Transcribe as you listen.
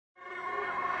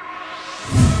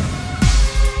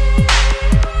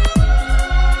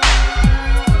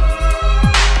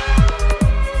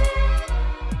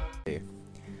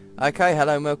Okay,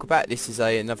 hello and welcome back. This is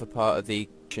another part of the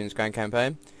Galatians Grand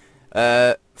Campaign.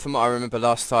 From what I remember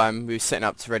last time, we were setting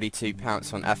up to ready to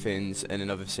pounce on Athens, and then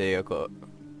obviously I've got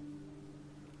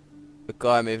a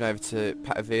guy moving over to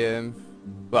Patavium.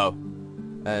 Well,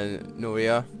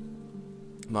 Noria.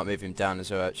 Might move him down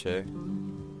as well, actually.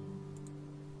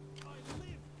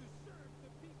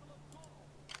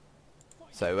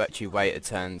 So we'll actually wait a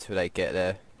turn until they get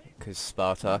there, because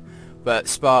Sparta. But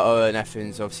Sparta and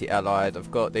Athens obviously allied.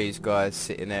 I've got these guys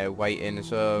sitting there waiting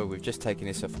as well. We've just taken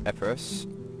this off Epirus,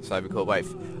 so we could wait.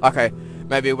 Okay,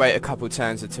 maybe wait a couple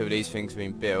turns until these things have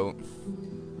been built.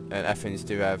 And Athens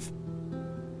do have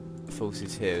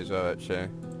forces here as well, actually.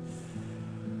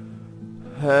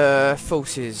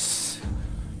 Forces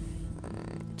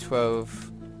 12.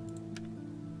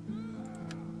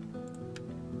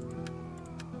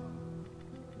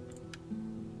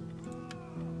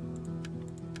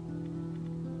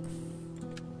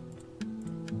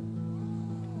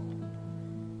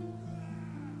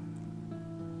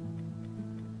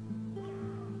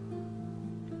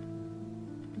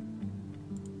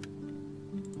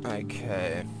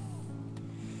 Okay,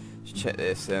 let's check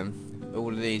this then.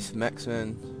 All of these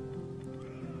maximum,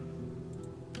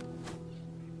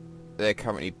 they're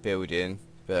currently building,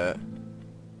 but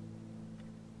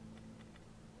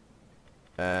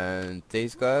and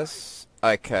these guys,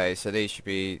 okay, so these should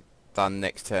be done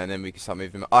next turn, then we can start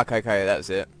moving them. Okay, that's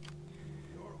it.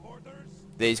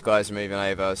 These guys are moving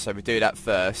over, so we do that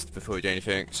first before we do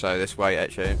anything. So let's wait,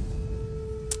 actually.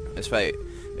 Let's wait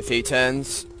a few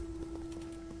turns.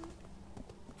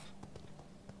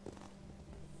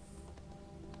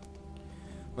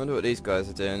 Wonder what these guys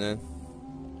are doing then.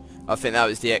 I think that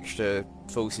was the extra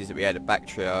forces that we had at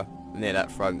Bactria near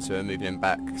that front, so we're moving them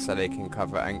back so they can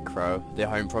cover Ankara, their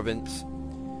home province.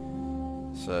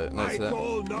 So that's that.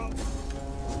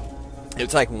 It'll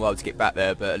take them a while to get back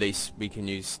there, but at least we can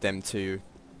use them to...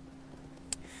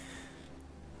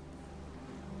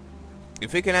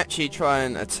 If we can actually try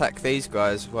and attack these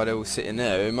guys while they're all sitting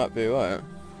there, it might be alright.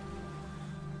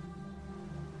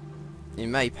 You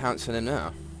may pounce on them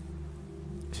now.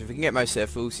 So if we can get most of their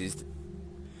forces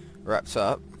wrapped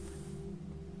up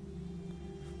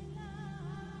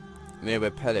near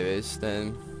where Pella is,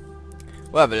 then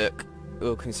we'll have a look.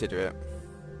 We'll consider it.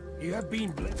 You have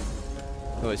been blessed.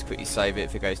 Always quickly save it.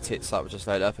 If it goes tits up, we'll just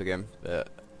load it up again. But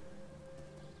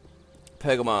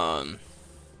Pergamon,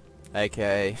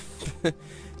 aka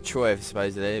Troy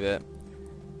supposedly, but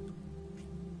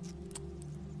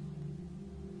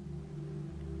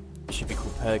it should be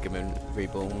called Pergamon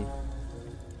Reborn.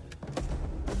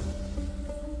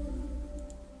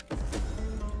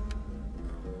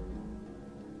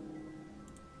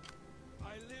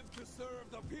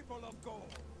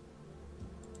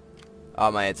 I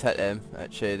may attack them,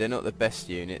 actually. They're not the best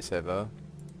units ever.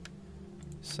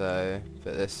 So,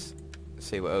 but let's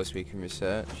see what else we can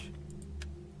research.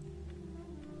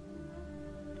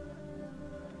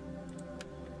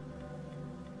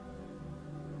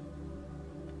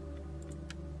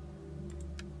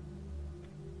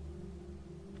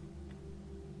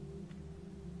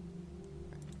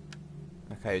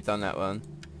 Okay, we've done that one.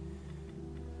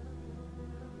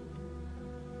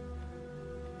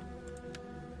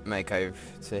 Make over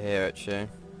to here, actually.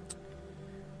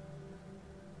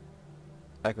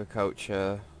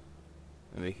 Agriculture,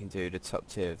 and we can do the top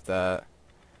tier of that.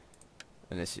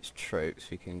 Unless it's troops,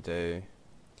 we can do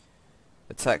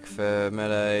attack for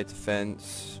melee,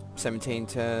 defense, 17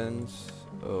 turns,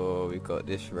 or we've got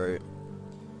this route.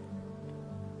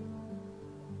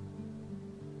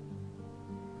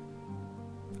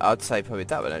 I'd say probably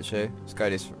that one, actually. Let's go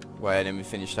this way and then we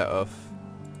finish that off.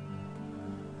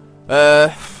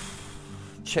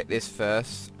 Check this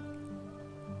first.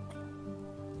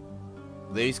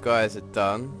 These guys are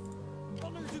done.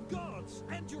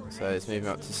 So let's move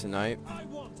up to Sinope. I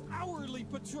want hourly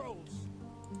patrols.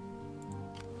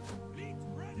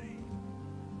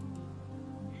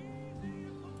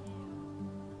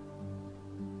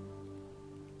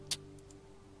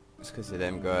 It's because of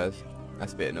them guys.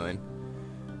 That's a bit annoying.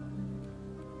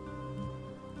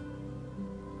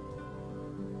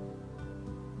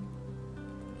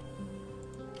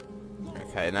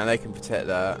 Okay, now they can protect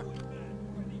that,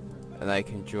 and they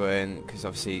can join, because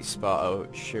obviously Sparta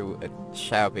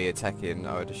shall be attacking,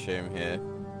 I would assume, here.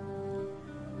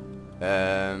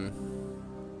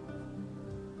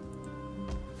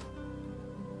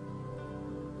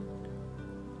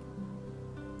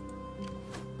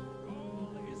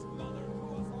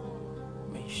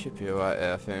 We should be alright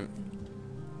there, I think.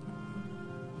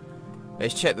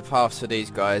 Let's check the paths for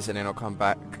these guys, and then I'll come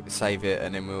back, save it,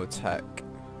 and then we'll attack.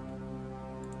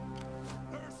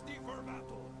 Thirsty for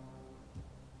battle.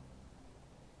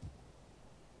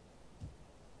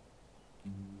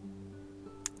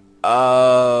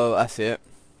 Oh, that's it.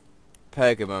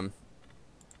 Pergamum.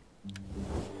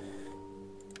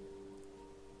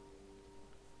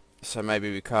 So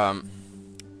maybe we can't.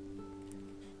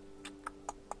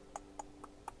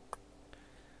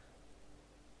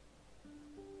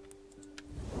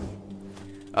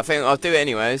 I think I'll do it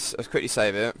anyways. I'll quickly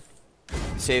save it.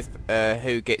 See if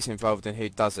who gets involved and who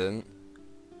doesn't.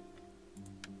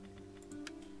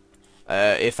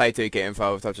 If they do get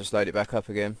involved, I'll just load it back up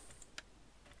again.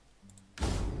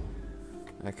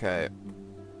 Okay.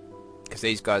 Because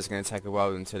these guys are going to take a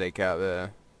while until they get out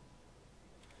there.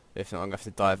 If not, I'm going to have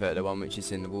to divert the one which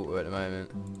is in the water at the moment.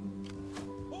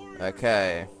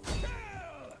 Okay.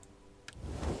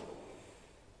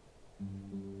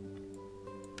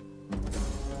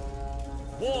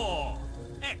 War!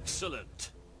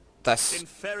 Excellent! That's In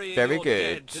ferrying very your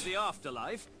good. dead to the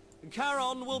afterlife,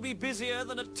 Charon will be busier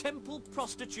than a temple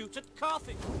prostitute at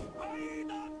Carthage.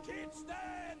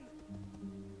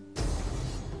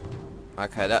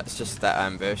 Okay, that's just that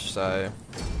ambush, so...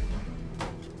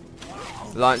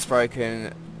 Alliance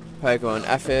broken, Pergamon and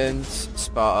Athens,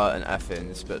 Sparta and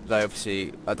Athens, but they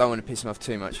obviously... I don't want to piss them off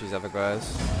too much, these other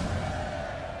guys.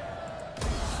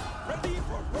 Ready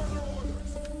for further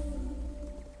orders.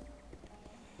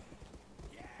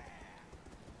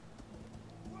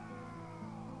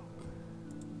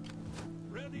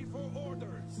 Ready for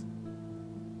orders.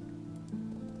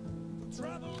 To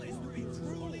travel is to be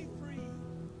truly free.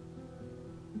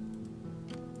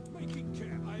 Making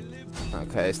camp. I live.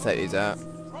 Okay, let's take these out.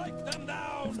 Strike them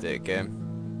down. Let's do it again.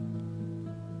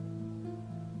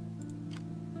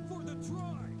 For the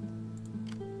tribe.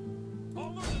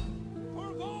 Honor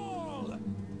for all.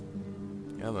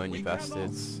 Come on, you We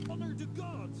bastards. cannot honor the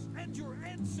gods and your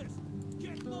ancestors.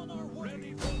 Get on our way.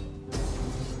 Ready for...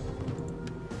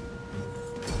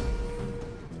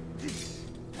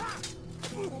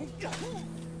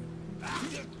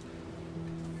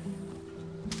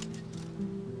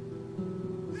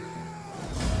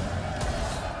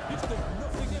 Is there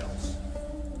nothing else?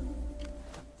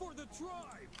 For the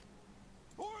tribe.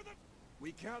 For the...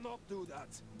 We cannot do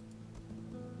that.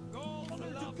 Go honor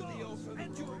the gods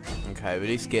and your Okay, we at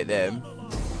least get them.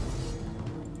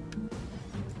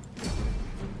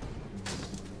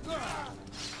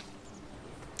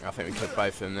 I think we took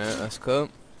both of them there, that's cool.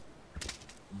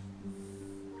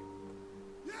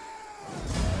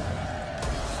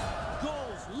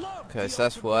 Okay, so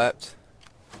that's wiped.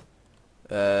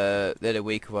 They're the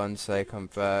weaker ones, so they come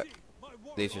back.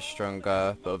 These are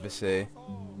stronger, but obviously...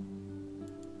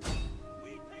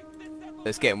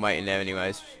 Let's get them waiting there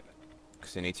anyways,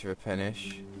 because they need to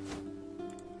replenish.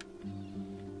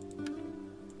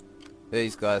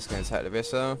 These guys can attack the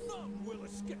Rissa. none will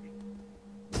escape.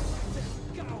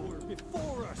 Death cower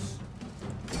before us.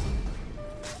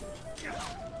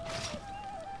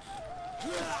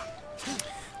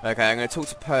 Okay, I'm going to talk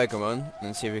to Pergamon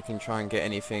and see if we can try and get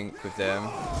anything with them.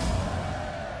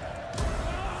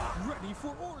 Ready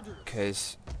for orders.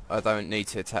 Because I don't need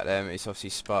to attack them, it's obviously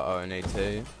Sparta I need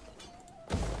to.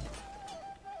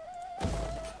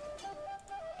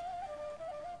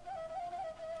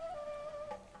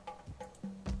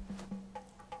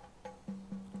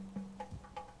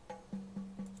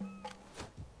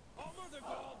 Honor the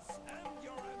gods and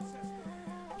your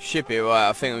ancestors. Should be alright,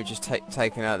 I think we've just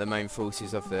taken out the main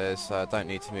forces of theirs, so I don't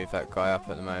need to move that guy up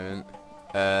at the moment.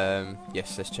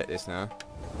 Yes, let's check this now.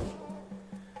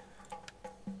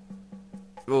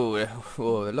 Oh,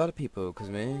 a lot of people, because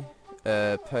me.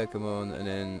 Pergamon and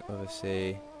then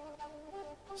obviously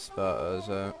Sparta as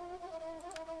well.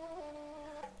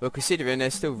 Well, considering they're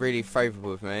still really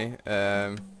favourable with me,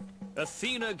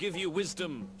 Athena give you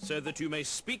wisdom, so that you may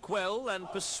speak well and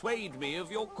persuade me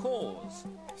of your cause.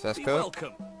 so that's Be cool.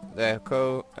 welcome. They're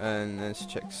cool, and let's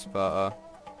check Sparta.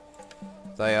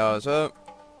 They are as well.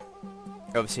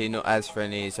 Obviously not as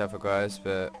friendly as other guys,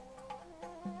 but...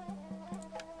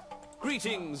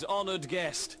 Greetings, honored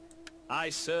guest. I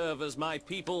serve as my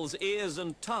people's ears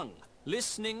and tongue,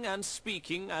 listening and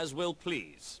speaking as will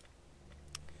please.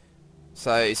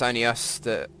 So it's only us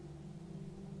that...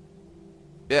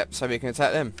 Yep, so we can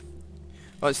attack them.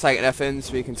 Once taken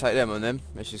Athens, we can take them on them,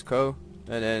 which is cool.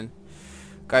 And then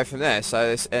go from there. So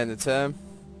let's end the turn.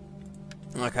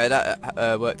 Okay,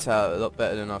 that worked out a lot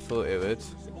better than I thought it would.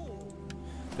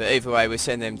 But either way, we'll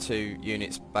send them 2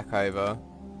 units back over.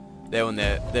 They're on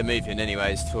their, they're moving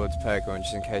anyways towards Pergamon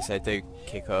just in case they do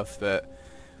kick off. But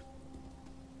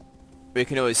we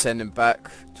can always send them back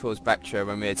towards Bactria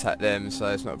when we attack them, so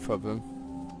it's not a problem.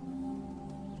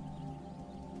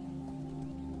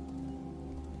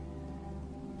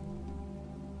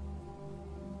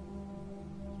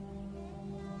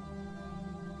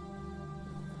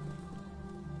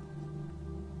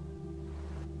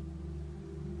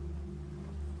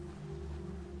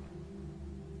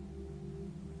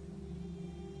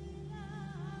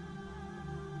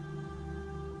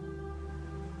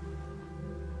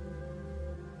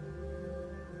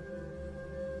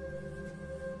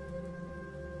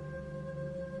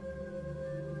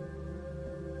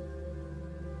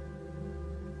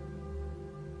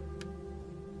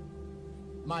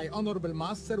 My honorable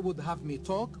master would have me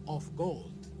talk of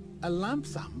gold. A lump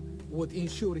sum would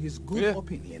ensure his good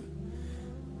opinion.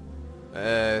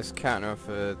 Let's counter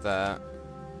offer that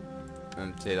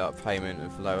and do that payment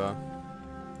of lower.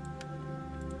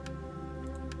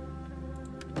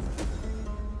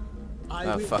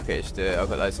 Oh fuck it, just do it. I've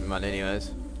got loads of money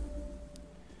anyways.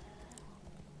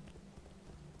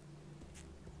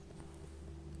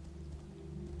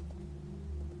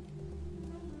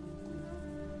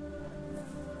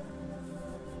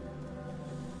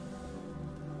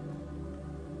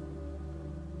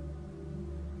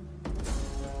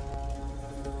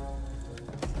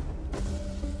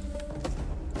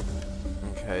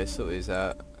 Okay, so what is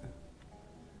that?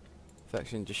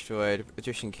 Faction destroyed.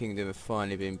 Egyptian kingdom have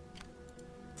finally been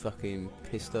fucking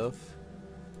pissed off.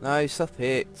 No, stop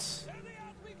it.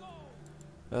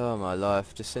 Oh my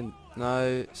life, just send...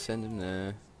 No, send him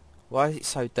there. Why is it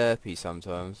so derpy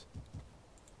sometimes?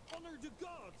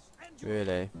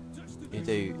 Really? You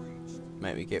do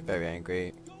make me get very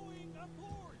angry.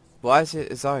 Why is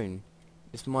it a zone?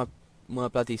 It's my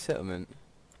bloody settlement.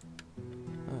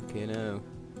 Okay, no.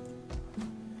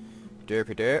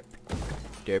 Derpy derp.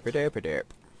 Derpy derpy derp.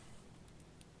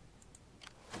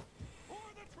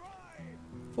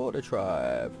 For the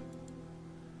tribe.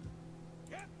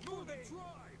 Get moving.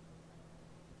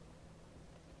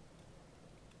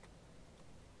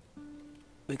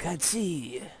 We can't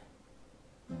see.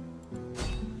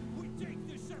 We take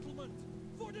this settlement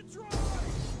for the tribe.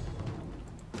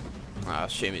 I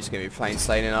assume it's going to be plain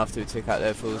sailing after we took out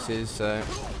their forces, so...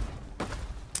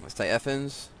 Let's take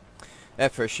Athens.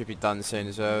 Epirus should be done soon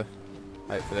as well,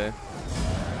 hopefully.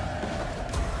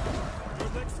 Your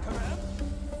next command?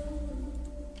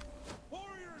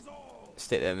 Warriors all.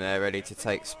 Stick them there ready to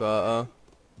take Sparta.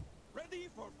 Ready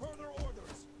for further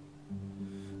orders.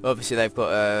 Obviously they've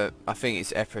got I think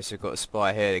it's Epirus have got a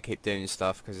spy here to keep doing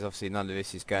stuff, because obviously none of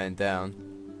this is going down.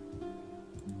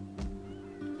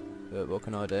 But what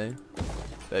can I do?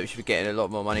 But we should be getting a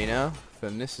lot more money now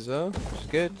from this as well, which is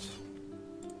good.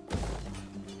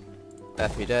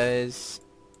 Happy days.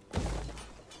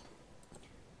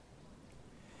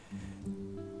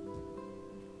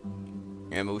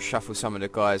 And we'll shuffle some of the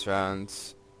guys around.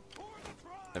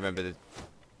 Remember the...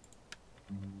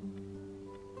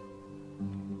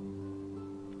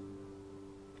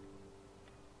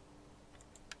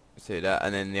 Let's do that,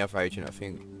 and then the other agent I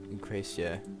think increase,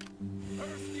 yeah.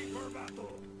 Thirsty for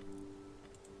battle.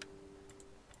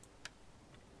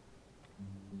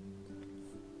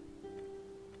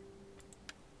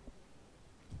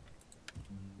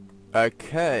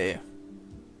 Okay.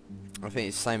 I think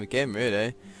it's the same again,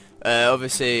 really.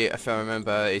 Obviously, if I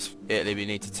remember, it's Italy we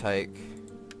need to take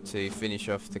to finish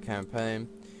off the campaign.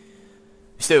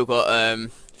 We've still got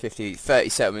 30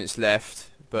 settlements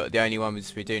left, but the only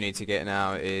ones we do need to get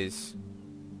now is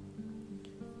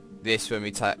this when we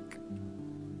attack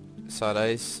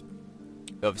Sardes.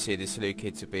 Obviously, the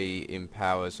Seleucids will be in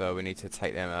power, so we need to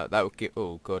take them out. That will give...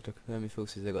 Oh god, look how many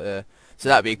forces they got there. So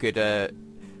that'd be a good...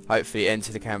 hopefully end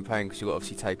to the campaign, because you've got to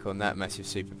obviously take on that massive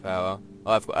superpower.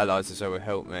 I've got allies as well, will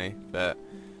help me, but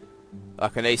I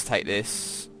can at least take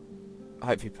this.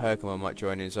 Hopefully Pergamon might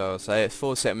join as well. So it's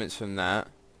 4 settlements from that,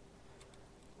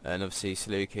 and obviously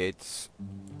Seleucids.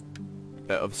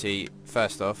 But obviously,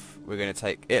 first off, we're going to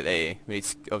take Italy. We need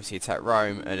to obviously attack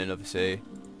Rome, and then obviously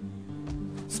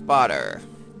Sparta.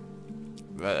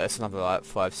 But that's another like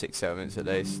 5-6 settlements at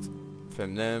least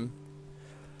from them.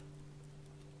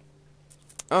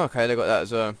 Oh, okay, they got that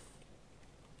as well.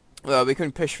 Well, we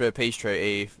can push for a peace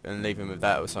treaty and leave them with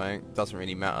that or something. Doesn't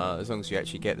really matter as long as we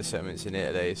actually get the settlements in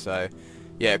Italy. So,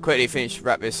 yeah, quickly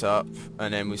wrap this up,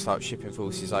 and then we start shipping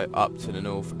forces up to the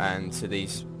north and to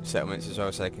these settlements as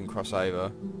well, so they can cross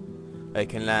over. They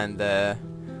can land there.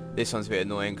 This one's a bit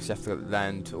annoying because you have to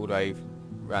land all the way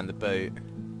around the boot.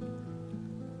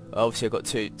 Obviously, I've got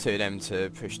two of them to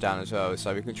push down as well,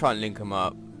 so we can try and link them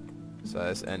up. So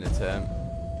that's end of turn.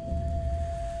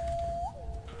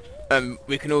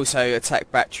 We can also attack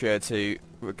Bactria to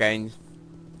regain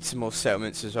some more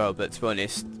settlements as well, but to be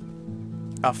honest,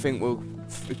 I think we'll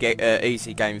get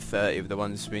easy game 30 of the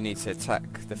ones we need to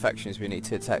attack, the factions we need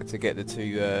to attack to get the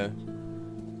 2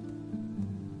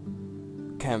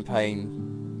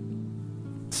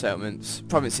 campaign settlements,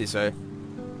 provinces, so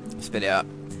split it up.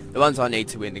 The ones I need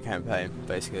to win the campaign,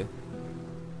 basically.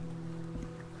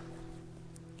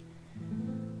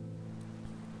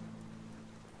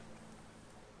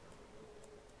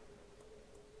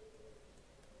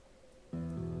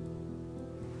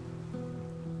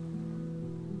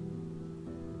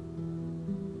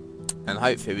 And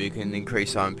hopefully we can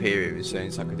increase our Imperium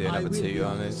soon, so I can do another 2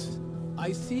 armies.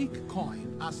 I seek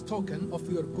coin as token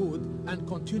of your good and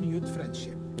continued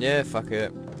friendship. Yeah, fuck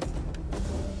it.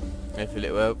 Hopefully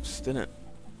it helps, doesn't it?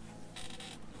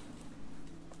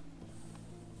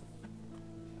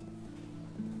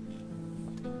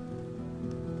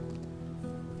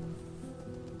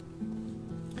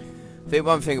 I think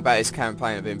one thing about this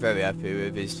campaign I've been very happy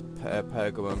with is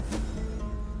Pergamum.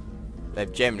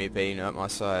 They've generally been at my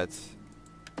side.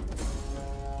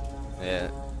 Yeah,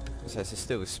 so there's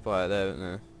still a spy there, isn't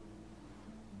there?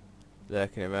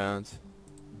 Lurking around.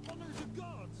 Honor the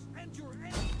gods and your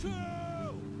enemy.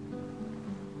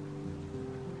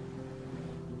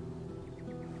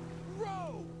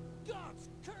 Row! Gods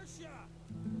curse ya!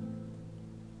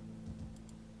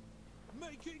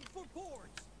 Making for port!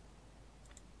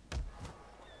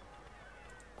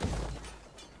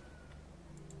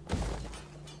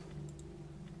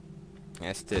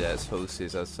 Let's do that as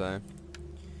horses, I'd say.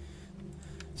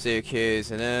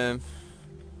 Syracuse and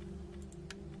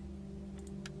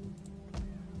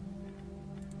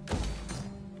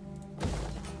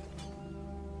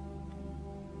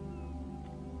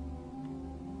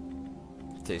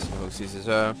do some horses as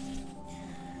well.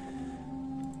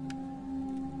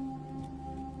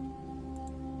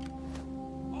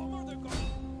 Honor the gods!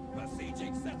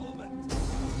 Besieging settlement!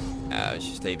 Let's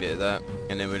just leave it at that,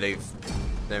 and then we leave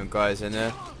them guys in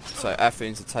there. So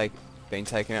Athens are being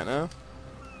taken out now.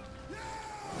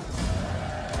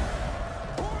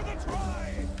 For the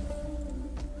tribe!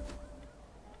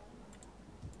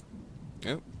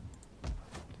 Oh,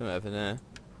 something over there.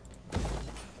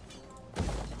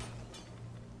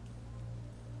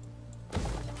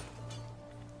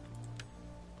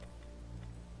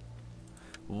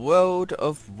 World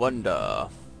of Wonder.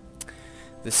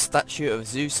 The statue of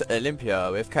Zeus at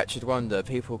Olympia. We've captured wonder.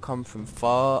 People come from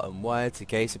far and wide to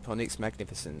gaze upon its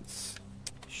magnificence.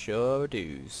 Sure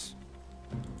do's.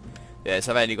 Yeah,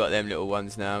 so I've only got them little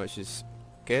ones now, which is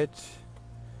good.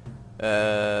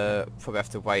 Probably have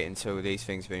to wait until these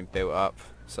things have been built up.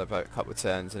 So about a couple of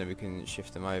turns and then we can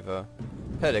shift them over.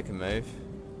 Pele can move.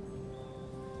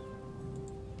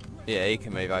 Yeah, he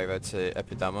can move over to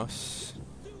Epidamos.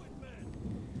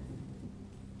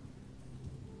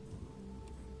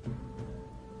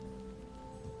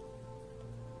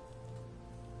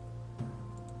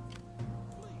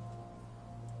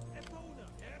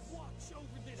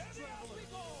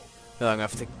 I'm going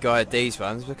to have to guide these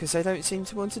ones because they don't seem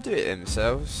to want to do it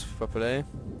themselves properly.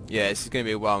 Yeah, it's going to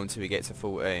be a while until we get to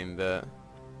 14, but...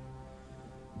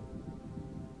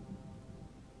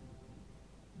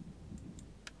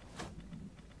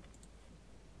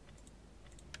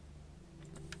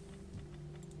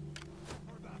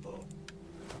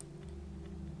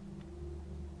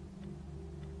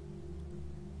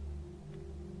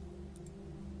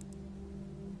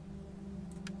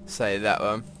 say that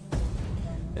one.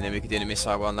 And then we could do the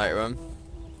missile one later on.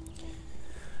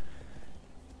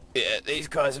 Yeah, these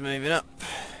guys are moving up.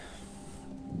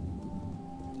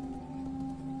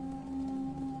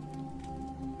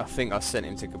 I think I sent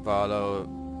him to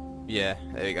Caballo. Yeah,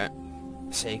 there we go.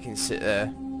 So he can sit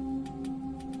there.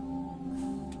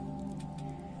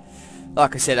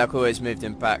 Like I said, I could always move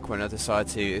them back when I decide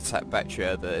to attack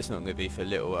Bactria, but it's not going to be for a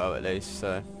little while at least,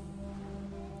 so...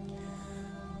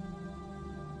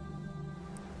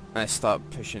 Let's start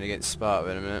pushing against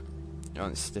Sparta in a minute.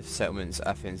 Once the settlements,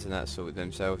 Athens and that sorted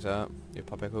themselves out. Your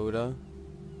public order.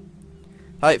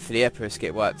 Hopefully Epirus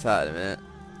get wiped out in a minute.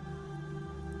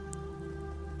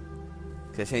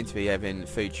 Because they seem to be having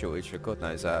food shortage for God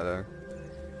knows how though.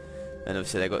 And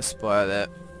obviously they got Spire there.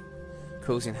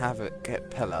 Causing havoc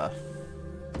at Pella.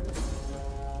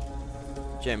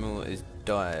 General is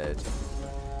died.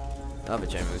 Another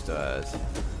general's died.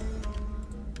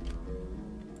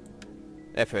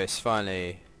 Epirus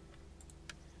finally.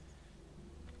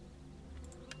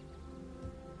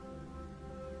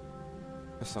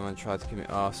 Someone tried to commit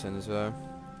arson as well.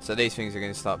 So these things are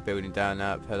going to start building down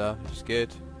now at Pella, which is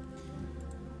good.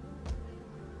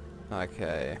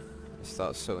 Okay, let's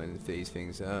start sorting these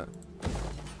things out.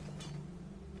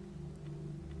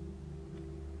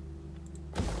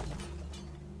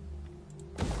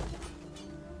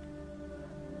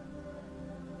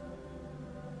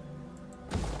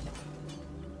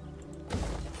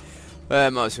 Might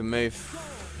as well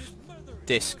move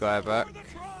this guy back.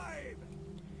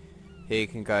 He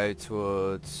can go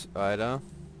towards Ida.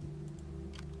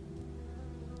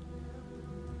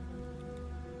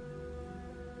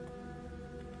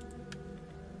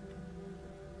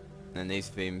 And these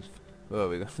have been... well,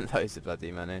 we've got loads of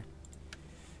bloody money.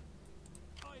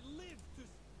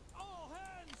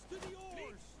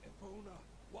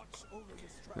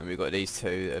 And we've got these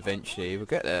two eventually. We'll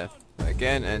get there.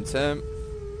 Again, enter.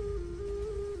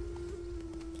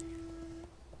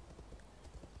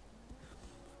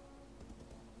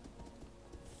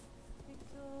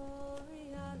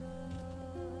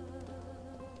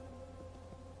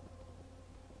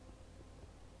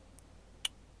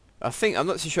 I'm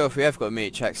not too sure if we have got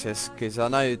immediate access, because I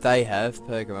know they have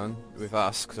Pergamon with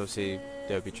us, because obviously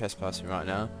they'll be trespassing right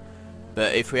now.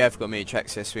 But if we have got immediate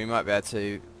access, we might be able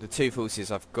to. The two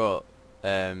forces I've got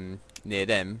near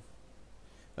them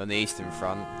on the eastern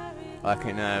front, I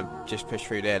can just push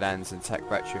through their lands and attack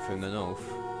Bactria from the north,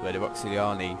 where the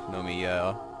Roxiliani normally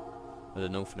are, at the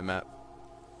north of the map.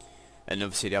 And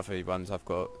obviously the other ones I've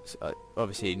got,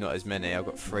 obviously not as many, I've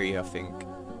got 3 I think,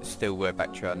 still where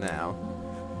Bactria are now.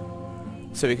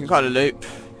 So we can kind of loop,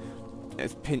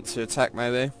 pincer attack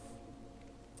maybe.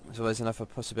 There's always another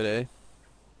possibility.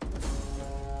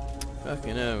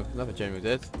 Okay, no, another general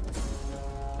dead.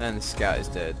 And the scout is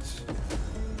dead.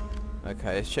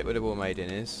 Okay, let's check where the War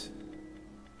Maiden is.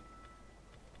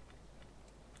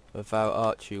 Without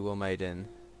Archie War Maiden.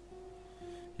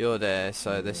 You're there,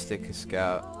 so let's stick a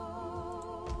scout.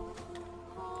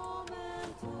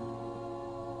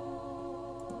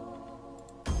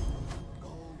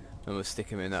 And we'll stick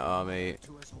him in that army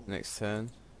next turn.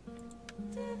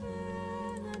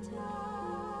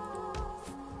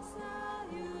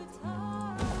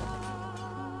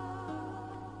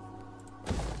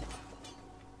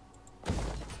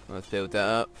 Let's build that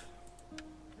up.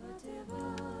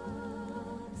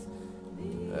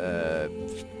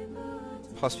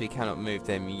 Possibly cannot move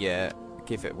them yet.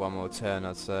 Give it one more turn,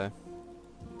 I'd say.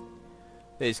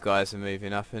 These guys are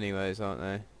moving up anyways, aren't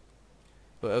they?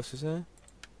 What else is there?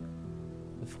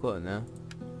 I've forgotten now.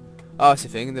 Oh, that's the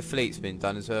thing. The fleet's been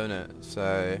done as well, isn't it?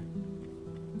 So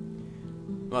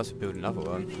might as well build another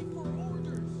one.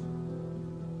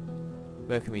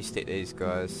 Where can we stick these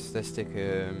guys? Let's stick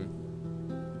in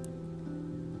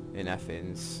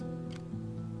Athens.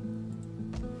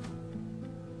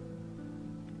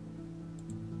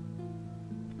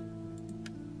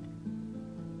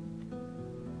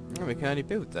 Oh, we can only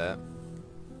build that.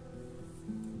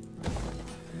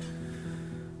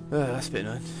 Oh, that's a bit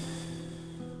annoying.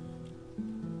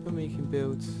 Tell me you can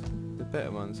build the better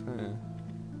ones, can't you?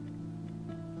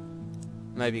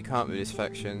 Maybe you can't with this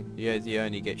faction. You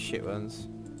only get shit ones.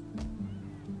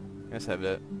 Let's have a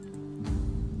look.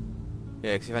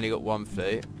 Yeah, because we've only got one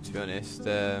fleet, to be honest.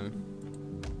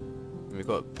 We've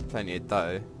got plenty of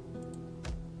dough.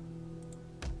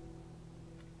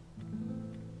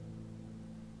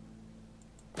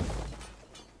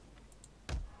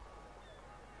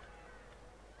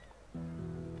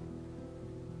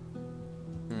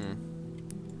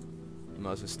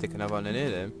 Might as well stick another one in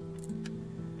here then.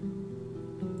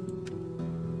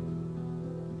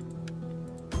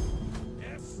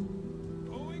 Yes,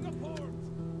 going aboard.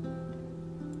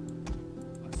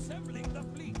 Assembling the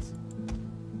fleet.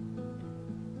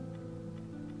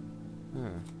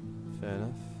 Fair enough.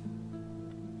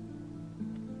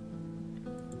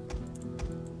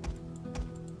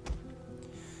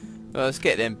 Well, let's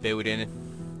get them building.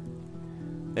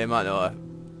 They might not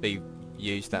be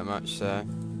used that much, so.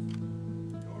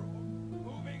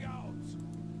 Moving out.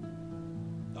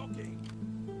 Docking.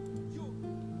 You're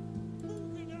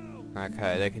moving out.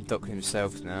 Okay, they can dock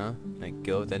themselves now. Thank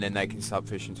God. And then they can start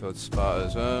pushing towards Sparta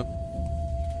as well.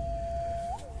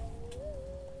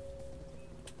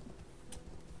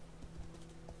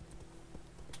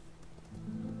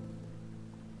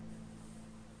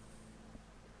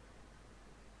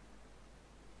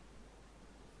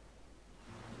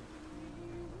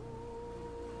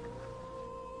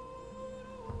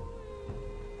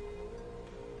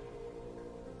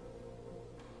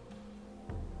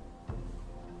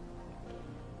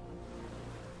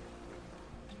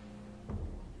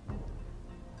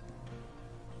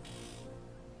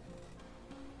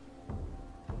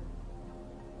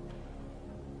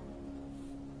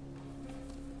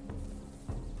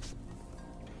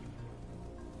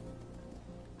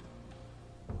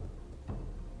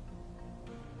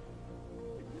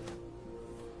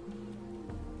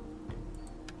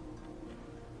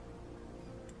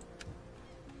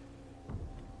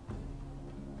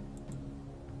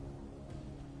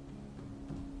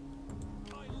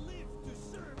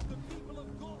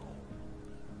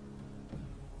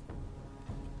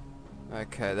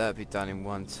 Okay, that'll be done in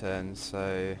one turn,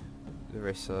 so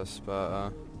Larissa,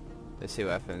 Sparta. Let's see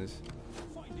what happens.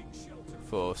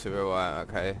 4, so we're alright,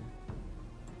 okay.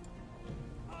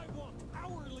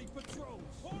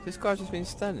 This guy's just been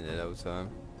standing there the whole time.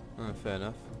 Oh, fair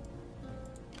enough.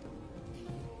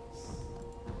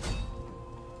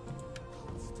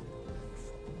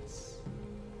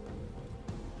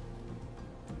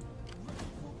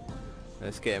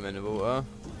 Let's get him in the water.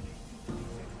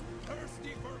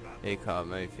 He can't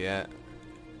move yet.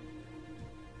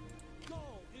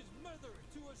 Gaul is mother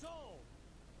to us all.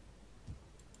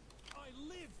 I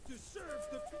live to serve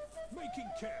the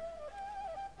making camp.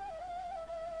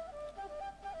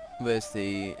 Where's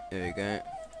the... There we go.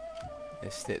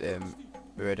 Let's stick them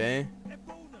ready.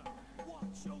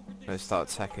 Let's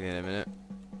start attacking in a minute.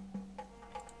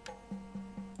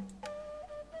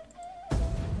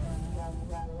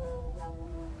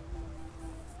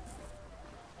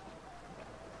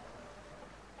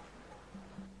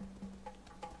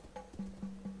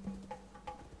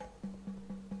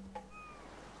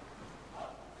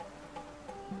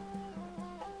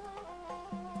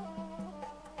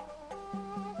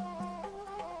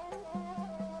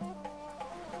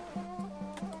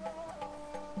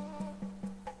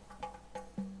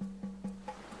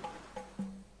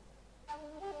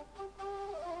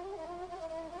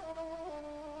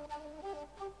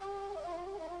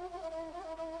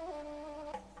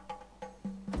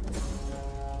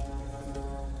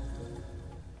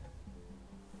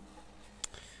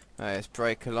 Alright, let's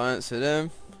break alliance with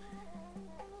them.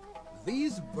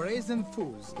 These brazen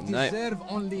fools No. deserve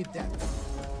only death.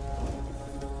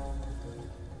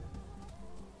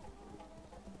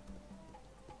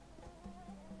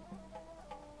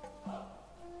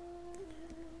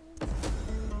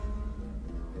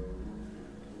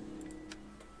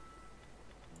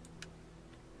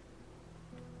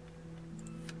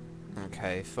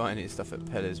 Okay, finally stuff at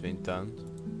Pella's been done.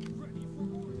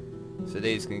 So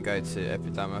these can go to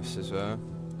Epidamos as well.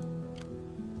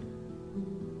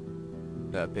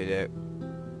 That'd be the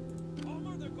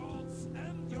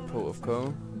port of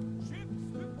call.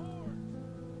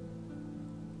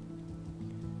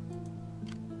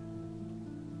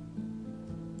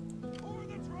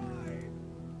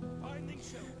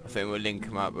 I think we'll link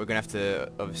them up. We're gonna have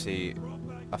to obviously.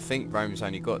 I think Rome's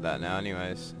only got that now,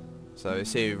 anyways. So we'll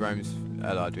see who Rome's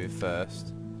allied with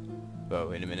first.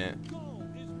 Well, in a minute.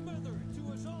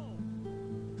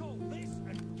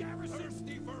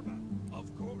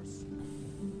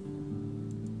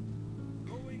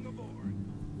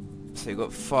 So we've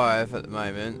got 5 at the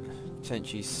moment,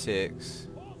 potentially 6.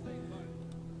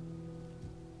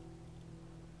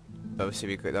 But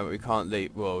obviously we can't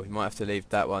leave, well we might have to leave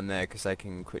that one there because they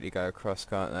can quickly go across,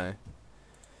 can't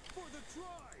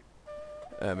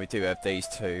they? We do have these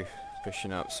 2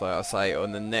 pushing up, so I'll say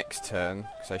on the next turn,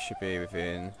 because they should be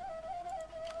within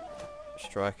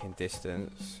striking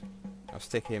distance, I'll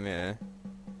stick him here.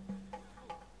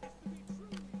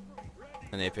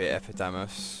 And he'll be at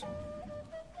Epidamos.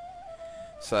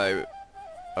 So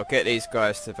I'll get these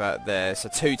guys to about there, so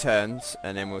 2 turns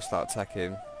and then we'll start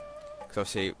attacking, because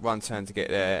obviously 1 turn to get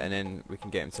there and then we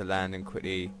can get them to land and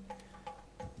quickly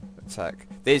attack.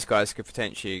 These guys could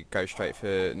potentially go straight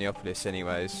for Neapolis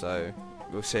anyways, so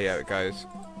we'll see how it goes.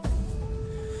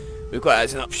 We've got that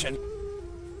as an option,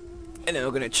 and then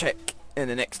we're going to check in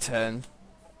the next turn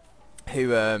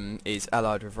who is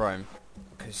allied with Rome,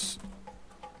 because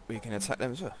we can attack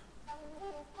them as well.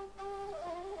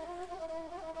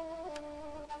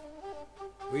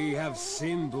 We have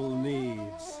simple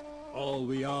needs. All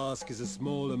we ask is a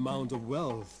small amount of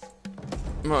wealth.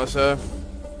 Well, sir,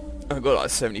 I've got like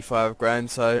 75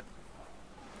 grand, so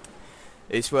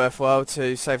it's worthwhile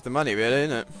to save the money, really,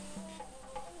 isn't it?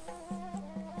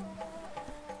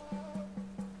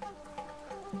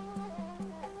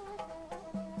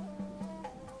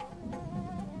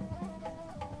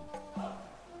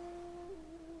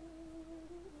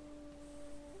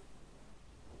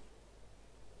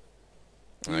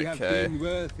 We have Okay, been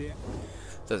worth it.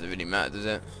 doesn't really matter, does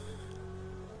it?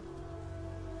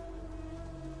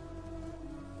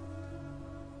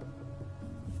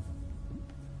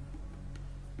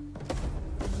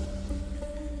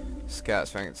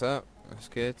 Scouts ranked up, that's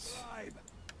good.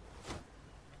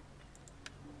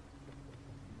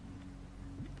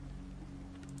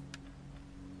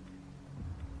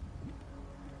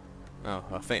 Oh,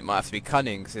 I think it might have to be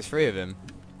cunning, because there's 3 of them.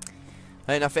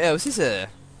 Ain't nothing else, is there?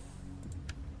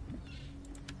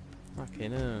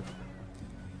 Fucking hell.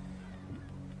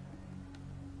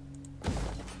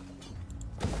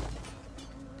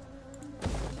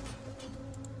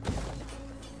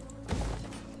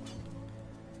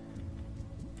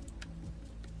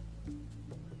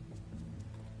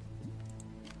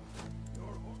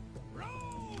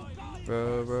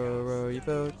 Row, row, row your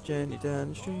boat gently down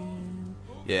the stream.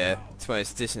 Yeah, to be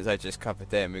honest, the distance I just covered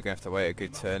them, we're going to have to wait a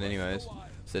good turn anyways.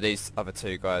 So these other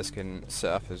 2 guys can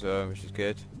set up as well, which is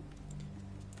good.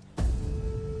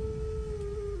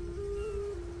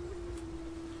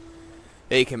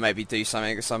 He can maybe do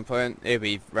something at some point. He'll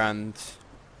be round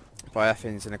by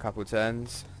Athens in a couple of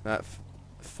turns. That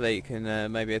fleet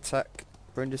can maybe attack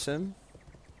Brindisi.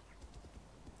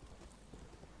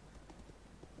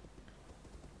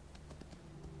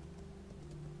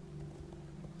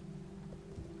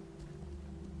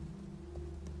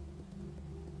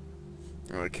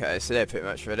 Okay, so they're pretty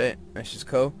much ready, which is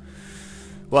cool.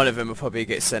 One of them will probably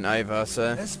get sent over,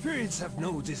 so... The spirits have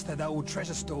noticed that our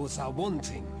treasure stores are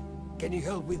wanting. Can you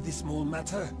help with this small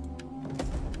matter?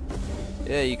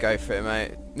 Yeah, you go for it,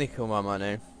 mate. Nick all my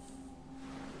money.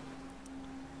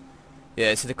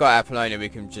 Yeah, so the guy at Apollonia we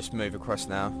can just move across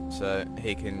now, so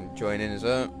he can join in as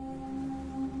well.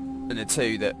 And the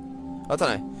two that... I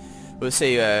don't know. We'll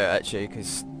see, actually,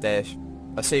 because they're...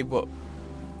 I see what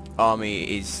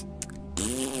army is...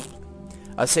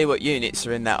 I see what units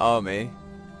are in that army.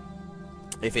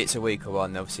 If it's a weaker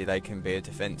one, obviously they can be a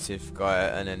defensive guy,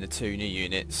 and then the two new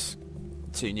units,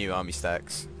 two new army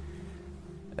stacks,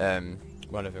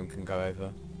 one of them can go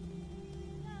over.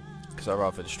 Because I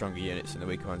rather the stronger units than the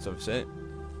weaker ones, obviously.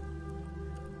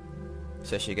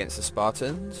 Especially against the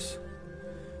Spartans.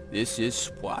 This is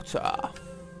Sparta.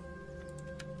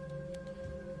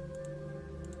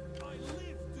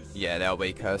 Yeah, they're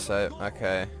weaker, so,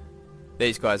 okay.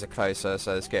 These guys are closer,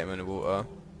 so let's get them in the water.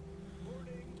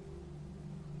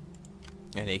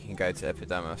 And he can go to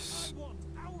Epidamus.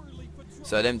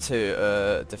 So them two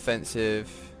are defensive.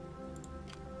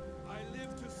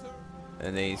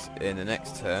 And these, in the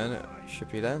next turn,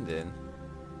 should be landing.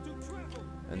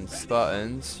 And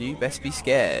Spartans, you best be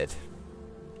scared.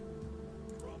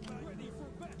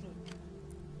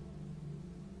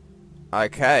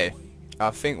 Okay. I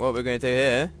think what we're going to do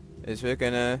here is we're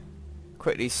going to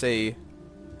quickly see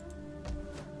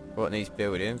what needs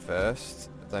building first.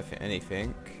 I don't think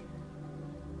anything.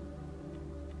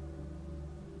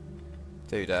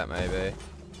 Do that maybe.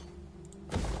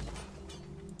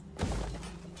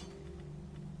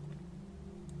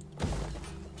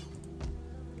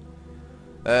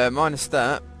 Minus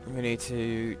that, we need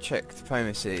to check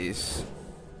diplomacies.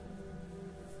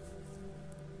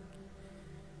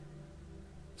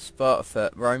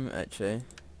 Sparta, Rome actually.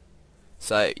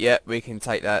 So yeah, we can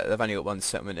take that. They've only got one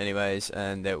settlement anyways,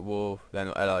 and they're at war. They're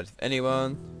not allied with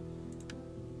anyone.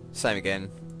 Same again.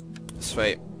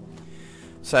 Sweet.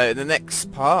 So the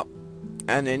next part,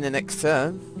 and in the next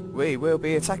turn, we will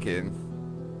be attacking.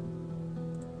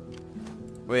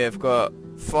 We have got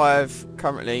 5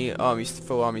 currently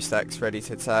full army stacks ready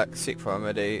to attack, 6 prime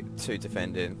ready, 2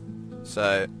 defending.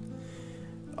 So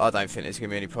I don't think there's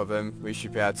going to be any problem. We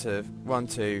should be able to 1,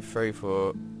 2, 3,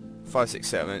 4, 5, 6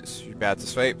 settlements. Should be able to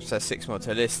sweep. So 6 more to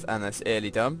the list, and that's early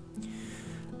done.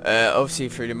 Obviously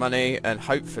through the money and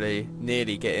hopefully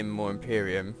nearly getting more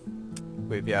Imperium,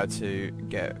 we'll be able to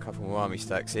get a couple more army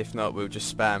stacks. If not, we'll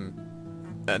just spam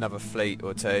another fleet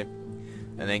or 2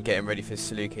 and then get them ready for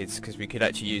Seleucids, because we could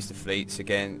actually use the fleets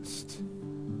against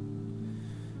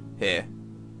here.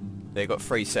 They've got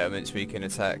 3 settlements we can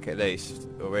attack at least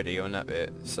already on that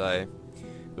bit, so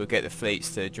we'll get the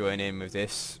fleets to join in with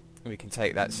this. We can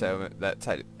take that settlement,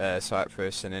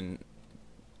 Cyprus, and then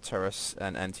Taurus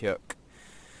and Antioch.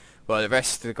 Well, the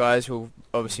rest of the guys will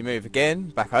obviously move again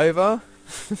back over.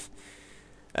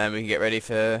 And we can get ready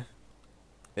for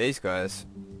these guys.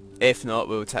 If not,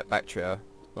 we'll tap Bactria,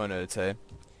 one of the 2.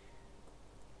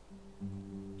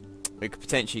 We could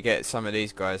potentially get some of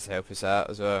these guys to help us out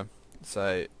as well.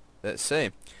 So, let's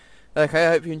see. Okay, I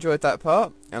hope you enjoyed that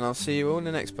part, and I'll see you all in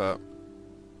the next part.